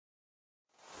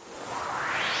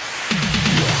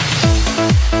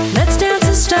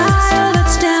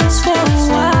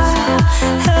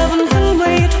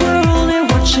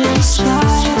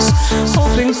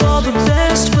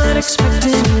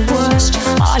expecting the worst.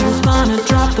 Are you gonna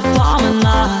drop the bomb or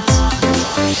not?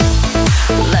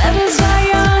 Let us die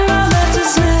young, or let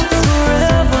us live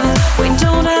forever. We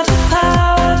don't have the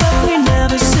power, but we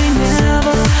never say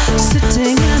never.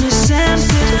 Sitting in a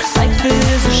sandpit, life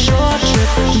is a short trip.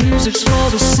 Music's for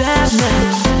the sad men.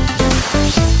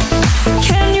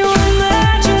 Can you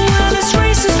imagine when this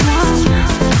race is won?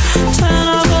 Turn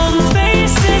our golden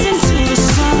faces into the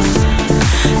sun.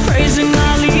 Praising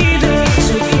our leaders,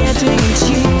 we're getting in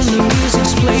tune. The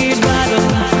music's played by the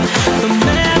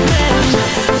madmen.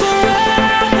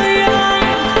 Forever young,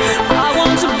 I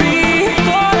want to be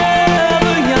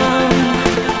forever young.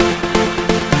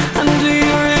 And do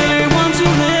you really want to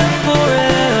live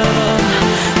forever?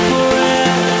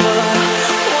 Forever,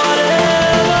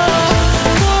 whatever.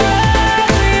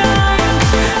 Forever young,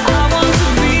 I want to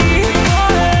be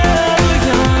forever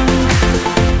young.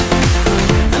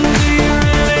 And do you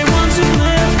really want to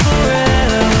live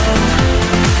forever?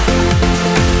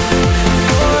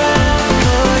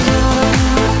 Forever young.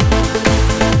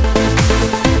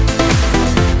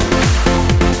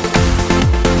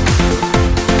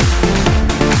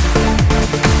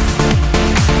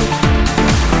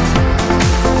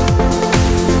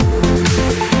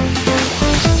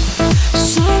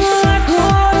 Some are like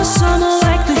water, some are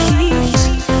like the heat.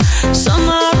 Some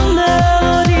are the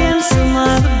melody and some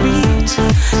are the beat.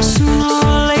 Sooner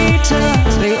or later,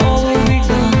 they all will be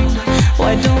gone.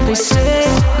 Why don't they stay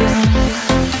young?